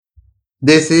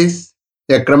This is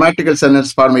a grammatical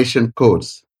sentence formation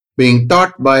course being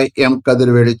taught by M.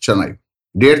 Kadirvedi Chennai.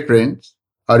 Dear friends,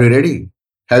 are you ready?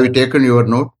 Have you taken your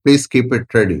note? Please keep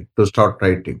it ready to start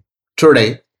writing.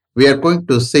 Today, we are going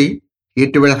to see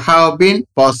it will have been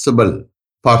possible,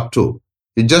 part 2.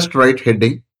 You just write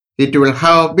heading. It will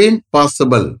have been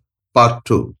possible, part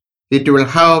 2. It will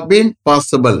have been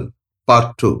possible,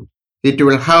 part 2. It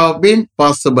will have been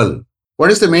possible.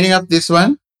 What is the meaning of this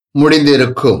one?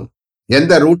 முடிந்திருக்கும்.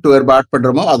 எந்த root verb add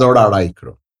பண்றோமோ அதோட add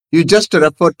ஆயிக்கிறோம். You just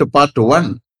refer to part 1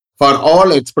 for all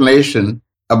explanation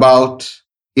about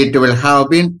it will have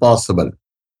been possible.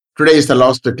 Today is the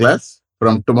last class.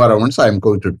 From tomorrow onwards, I am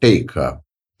going to take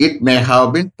it may have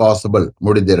been possible.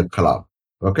 முடிந்திருக்கலாம்.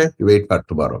 Okay, you wait for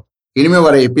tomorrow. இனிமே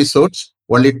வர episodes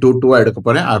only 2 எடுக்க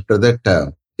போறேன். After that,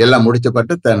 எல்லாம் முடிச்ச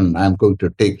பட்டு then I am going to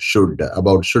take should.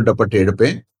 About should பட்டு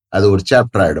எடுப்பேன். அது ஒரு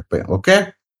சாப்டரா எடுப்பேன். Okay,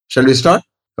 shall we start?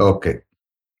 Okay.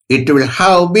 It will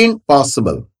have been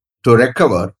possible to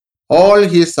recover all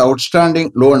his outstanding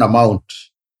loan amount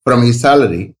from his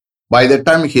salary by the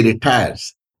time he retires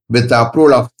with the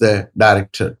approval of the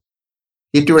director.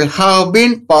 It will have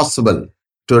been possible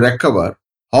to recover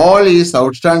all his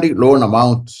outstanding loan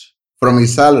amount from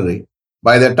his salary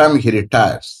by the time he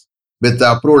retires with the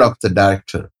approval of the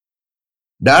director.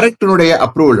 டைரக்டருடைய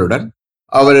அப்ரூவலுடன்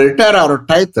அவர் retire ஆகிற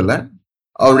டயத்தில்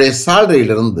அவருடைய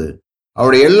சேலரியிலிருந்து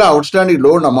அவருடைய எல்லா outstanding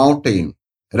loan அமௌண்ட்டையும்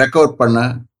recover பண்ண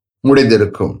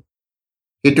முடிந்திருக்கும்.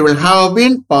 It will have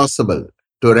been possible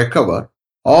to recover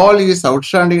all his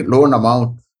outstanding loan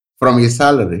amount from his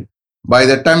salary by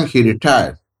the time he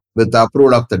retired with the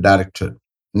approval of the director.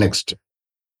 Next.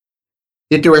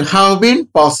 It will have been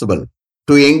possible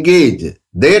to engage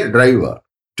their driver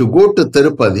to go to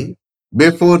Tirupati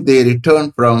before they return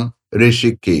from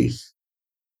Rishikesh.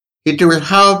 It will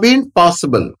have been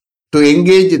possible to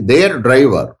engage their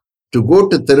driver to go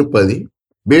to Tirupati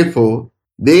before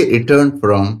they return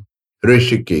from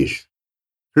Rishikesh.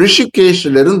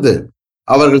 ரிஷிகேஷிலிருந்து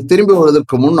அவர்கள் திரும்பி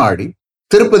வருவதற்கு முன்னாடி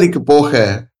திருப்பதிக்கு போக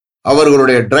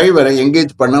அவர்களுடைய டிரைவரை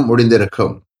engage பண்ண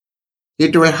முடிந்திருக்கும்.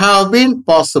 It will have been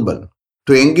possible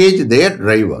to engage their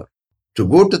driver to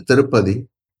go to Tirupati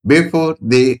before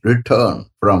they return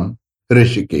from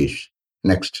Rishikesh.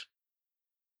 Next.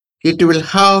 It will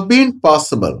have been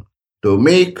possible to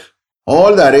make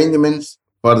all the arrangements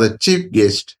for the chief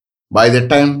guest by the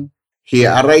time he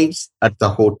arrives at the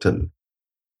hotel.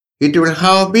 It will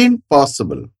have been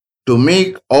possible to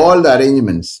make all the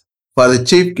arrangements for the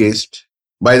chief guest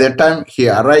by the time he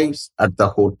arrives at the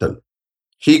hotel.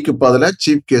 Heக்கு பதிலா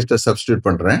chief guest substitute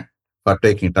பண்றேன் for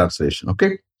taking translation.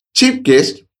 Okay? Chief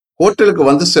guest ஹோட்டலுக்கு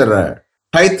வந்து சேர்ற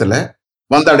டயத்துல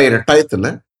வந்தடைகிற டயத்துல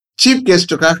chief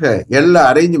கெஸ்டுக்காக எல்லா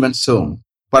அரேஞ்ச்மெண்ட்ஸும்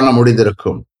பண்ண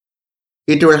முடிந்திருக்கும்.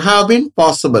 It will have been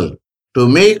possible to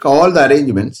make all the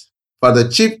arrangements for the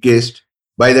chief guest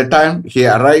by the time he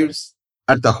arrives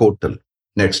at the hotel.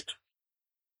 Next.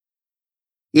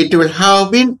 It will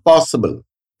have been possible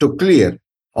to clear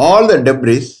all the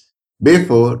debris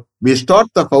before we start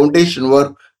the foundation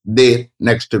work there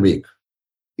next week.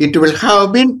 It will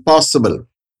have been possible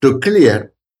to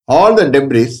clear all the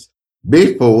debris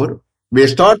before we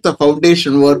start the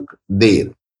foundation work there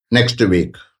next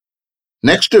week.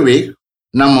 Next week,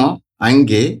 நம்ம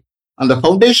அங்கே அந்த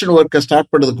foundation ஒர்க்கை start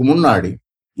பண்ணுறதுக்கு முன்னாடி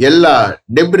எல்லா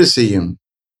டெப்ரிஸையும்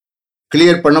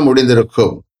clear பண்ண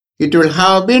முடிந்திருக்கும். It will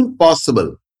have been possible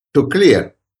to clear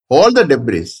all the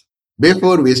debris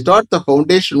before we start the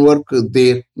foundation work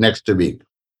there next week.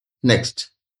 Next.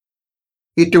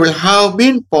 It will have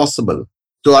been possible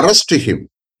to arrest him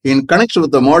in connection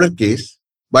with the murder case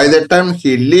by the time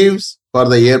he leaves for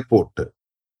the airport.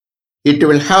 It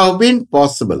will have been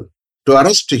possible to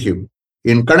arrest him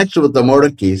in connection with the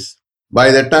murder case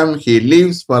by the time he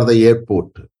leaves for the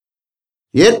airport.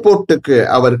 ஏர்போர்ட்டுக்கு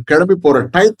அவர் கிளம்பி போற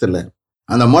டயத்துல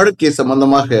அந்த murder case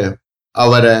சம்பந்தமாக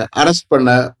அவரை arrest பண்ண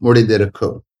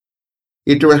முடிந்திருக்கும்.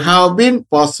 It will have been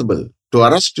possible to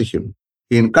arrest him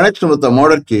in connection with the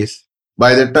murder case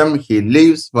by the time he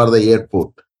leaves for the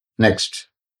airport. Next.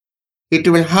 It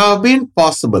will have been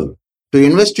possible to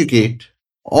investigate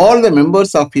all the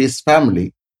members of his family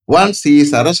once he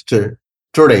is arrested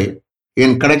today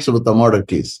in connection with the murder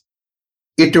case.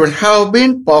 It will have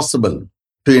been possible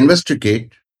to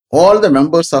investigate all the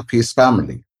members of his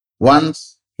family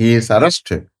once he is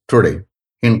arrested today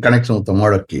in connection with the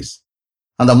murder case.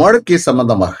 அந்த murder case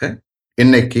சம்பந்தமாக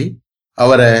இன்னைக்கு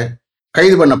அவரை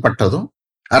கைது பண்ணப்பட்டதும்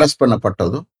arrest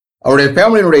பண்ணப்பட்டதும் அவருடைய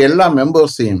ஃபேமிலியினுடைய எல்லா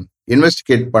மெம்பர்ஸையும்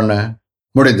investigate பண்ண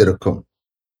முடிந்திருக்கும்.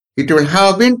 It will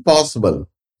have been possible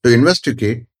to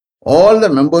investigate all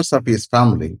the members of his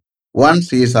family once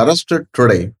he is arrested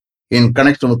today in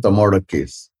connection with the murder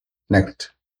case.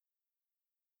 Next.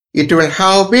 It will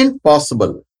have been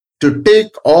possible to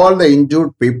take all the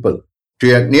injured people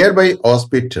to a nearby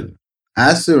hospital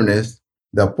as soon as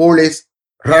the police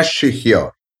rush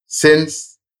here,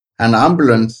 since an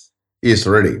ambulance is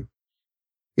ready.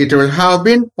 It will have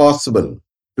been possible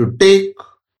to take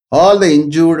all the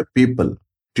injured people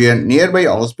to a nearby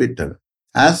hospital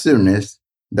as soon as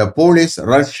the police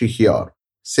rush here,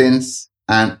 since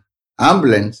an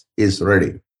ambulance is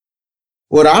ready.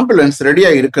 ஒரு ambulance ரெடியா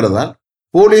இருக்கிறதால்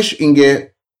police இங்கே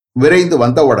விரைந்து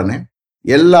வந்த உடனே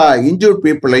எல்லா injured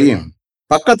பீப்புளையும்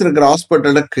பக்கத்தில் இருக்கிற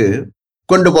ஹாஸ்பிட்டலுக்கு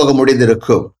கொண்டு போக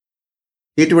முடிந்திருக்கும்.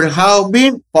 It will have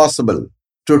been possible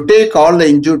to take all the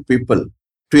injured people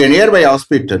to a nearby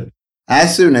hospital as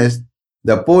soon as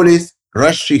the police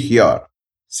rush here,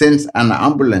 since an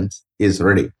ambulance is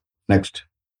ready. Next.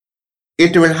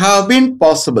 It will have been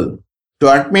possible to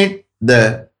admit the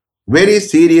very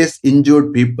serious injured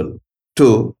people to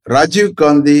Rajiv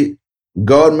Gandhi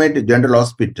Government General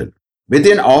Hospital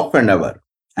within half an hour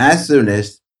as soon as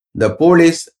the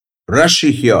police rush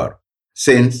here,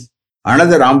 since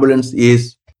another ambulance is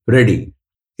ready.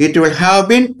 It will have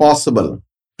been possible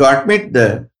to admit the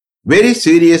very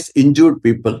serious injured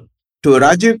people to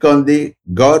Rajiv Gandhi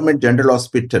Government General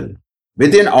Hospital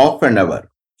within half an hour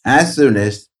as soon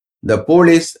as the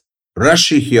police rush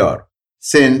here,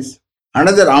 since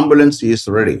another ambulance is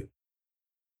ready.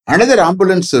 Another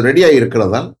ambulance ரெடியா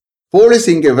இருக்கிறதால் police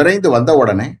இங்கே விரைந்து வந்த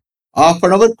உடனே half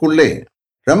an hourக்குள்ளே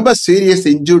ரொம்ப serious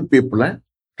injured பீப்புளை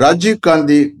Rajiv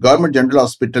Gandhi government general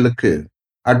ஹாஸ்பிட்டலுக்கு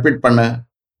admit பண்ண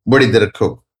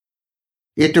முடிந்திருக்கும்.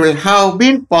 It will have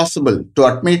been possible to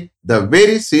admit the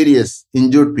very serious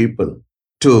injured people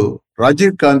to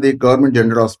Rajiv Gandhi Government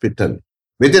General Hospital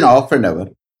within half an hour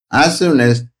as soon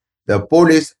as the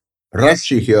police rush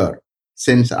here,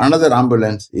 since another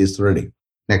ambulance is ready.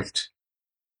 Next.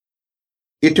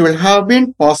 It will have been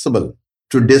possible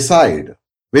to decide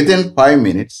within 5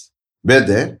 minutes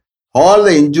whether all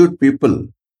the injured people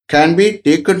can be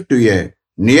taken to a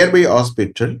nearby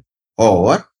hospital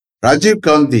or Rajiv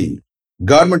Gandhi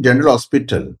Government General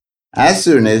Hospital as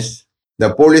soon as the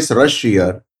police rush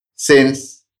here, since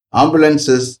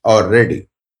ambulances are ready.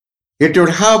 It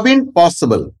would have been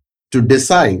possible to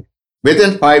decide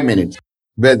within 5 minutes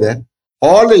whether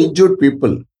all the injured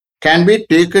people can be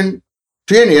taken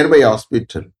to a nearby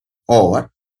hospital or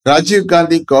Rajiv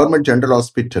Gandhi Government General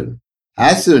Hospital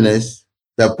as soon as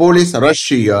the police rush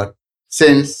here,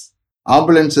 since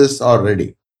ambulances are ready.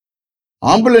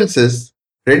 Ambulances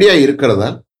ரெடியா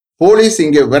இருக்கிறதால் police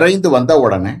இங்கே விரைந்து வந்த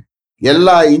உடனே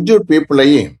எல்லா injured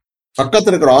பீப்புளையும்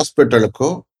பக்கத்தில் இருக்கிற ஹாஸ்பிட்டலுக்கோ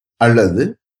அல்லது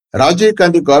Rajiv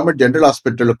Gandhi government general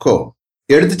ஹாஸ்பிட்டலுக்கோ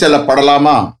எடுத்து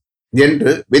செல்லப்படலாமா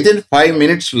என்று வித்தின் 5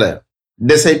 மினிட்ஸ்ல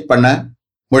டிசைட் பண்ண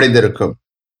முடிந்திருக்கும்.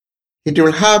 It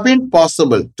will have been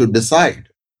possible to decide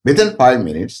within 5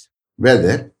 minutes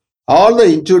whether all the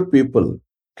injured people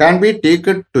can be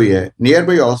taken to a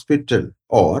nearby hospital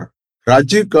or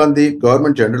Rajiv Gandhi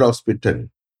Government General Hospital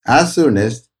as soon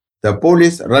as the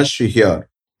police rush here,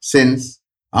 since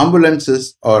ambulances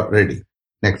are ready.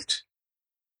 Next.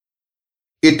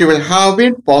 It will have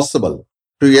been possible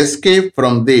to escape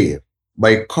from there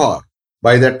by car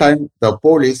by the time the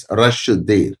police rush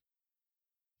there.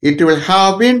 It will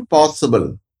have been possible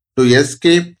to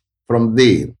escape from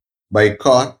there by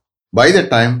car by the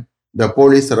time the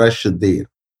police rush there.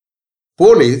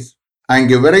 Police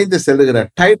அங்கே விரைந்து செல்லுகிற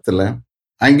டயத்துல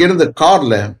அங்கிருந்து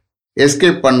கார்ல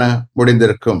escape பண்ண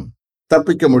முடிந்திருக்கும்,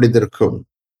 தப்பிக்க முடிந்திருக்கும்.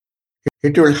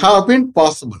 It will have been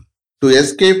possible to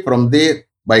escape from there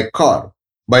by car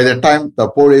by the time the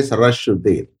police rush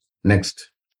there. Next.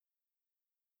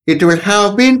 It will have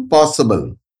been possible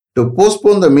to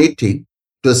postpone the meeting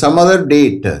to some other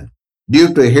date due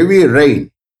to heavy rain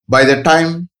by the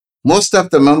time most of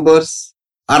the members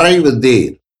arrive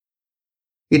there.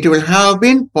 It will have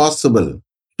been possible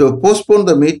to postpone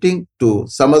the meeting to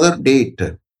some other date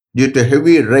due to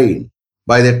heavy rain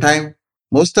by the time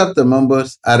most of the members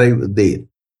arrive there.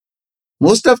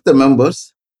 Most of the members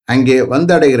அங்கே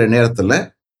வந்தடைகிற நேரத்தில்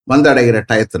வந்தடைகிற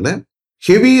டயத்தில்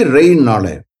heavy ரெயின்னால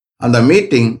அந்த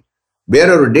meeting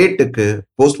வேறொரு டேட்டுக்கு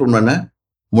postpone பண்ண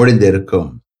முடிந்திருக்கும்.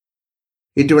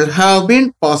 It will have been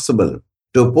possible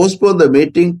to postpone the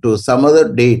meeting to some other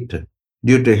date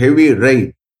due to heavy rain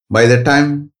by the time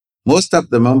most of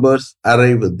the members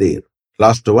arrive there.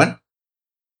 Last one.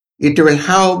 It will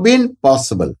have been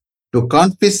possible to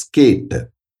confiscate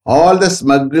all the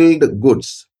smuggled goods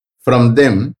from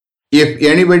them if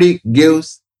anybody gives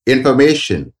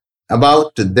information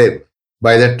about them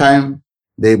by the time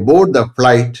they board the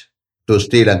flight to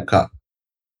Sri Lanka.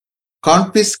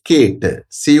 Confiscate,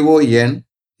 C-O-N-F-I-S-C-A-T-E,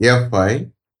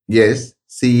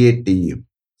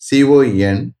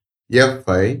 C-O-N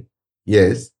FISCATE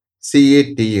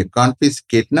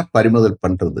கான்ஃபிஸ்கேட்னா பறிமுதல்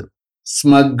பண்றது.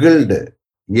 ஸ்மக்கிள்டு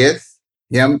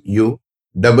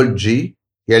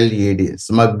SMUGGLED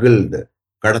ஸ்மக்கிள்டு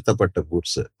கடத்தப்பட்ட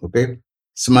goods. Okay,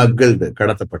 smuggled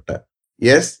கடத்தப்பட்ட.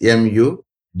 SMUGGLED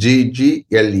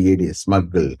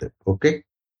smuggled. Okay,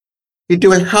 it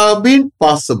will have been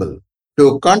possible to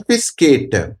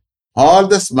confiscate all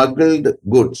the smuggled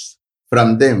goods from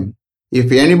them if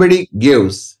anybody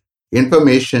gives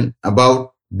information about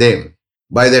them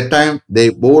by the time they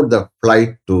board the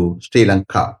flight to Sri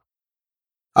Lanka.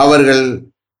 அவர்கள்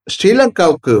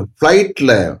ஸ்ரீலங்காவுக்கு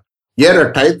ஃப்ளைட்ல ஏற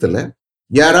டயத்துல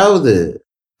யாராவது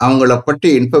அவங்கள பற்றி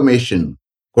information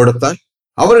கொடுத்தால்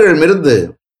அவர்களிடமிருந்து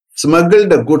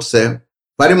ஸ்மக்கிள்டு குட்ஸை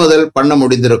பறிமுதல் பண்ண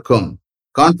முடிந்திருக்கும்,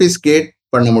 கான்ஃபிஸ்கேட்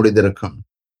பண்ண முடிந்திருக்கும்.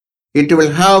 It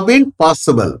will have been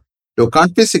possible to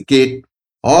confiscate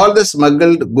all the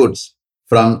smuggled goods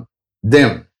from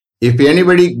them if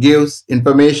anybody gives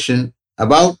information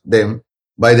about them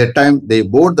by the time they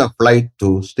board the flight to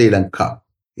Sri Lanka.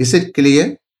 Is it clear?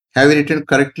 Have you written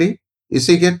correctly? You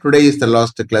see here, today is the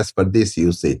last class for this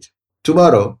usage.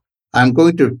 Tomorrow, I am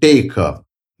going to take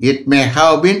it may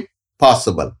have been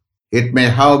possible. It may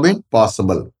have been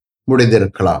possible.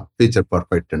 முடிந்திருக்கலாம், future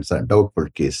perfect tense and doubtful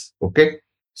case. Okay?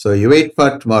 So you wait for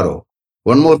tomorrow.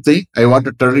 One more thing I want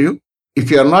to tell you. If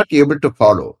you are not able to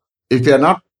follow, if you are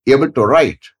not able to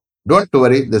write, don't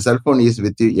worry, the cell phone is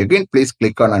with you. Again, please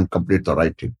click on and complete the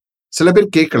writing. சில பேர்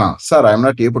கேட்கலாம், sir, I am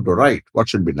not able to write. What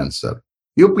should be done, sir?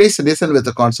 You please listen with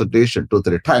the concentration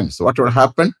 2-3 times. What will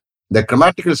happen? The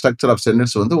grammatical structure of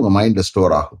sentence வந்து உங்க மைண்ட்ல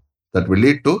store ஆகும். That will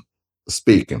lead to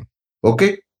speaking.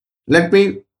 Okay? Let me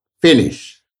finish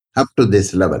up to this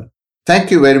level. Thank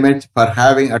you very much for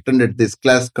having attended this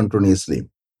class continuously.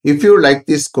 If you like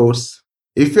this course,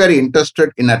 if you are interested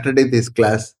in attending this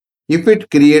class, if it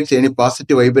creates any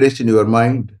positive vibration in your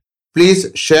mind, please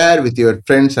share with your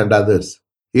friends and others.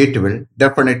 It will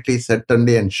definitely,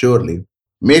 certainly and surely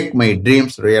make my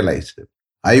dreams realized.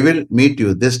 I will meet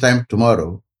you this time tomorrow.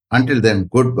 Until then,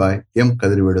 goodbye. M.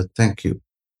 Kadirvedu. Thank you.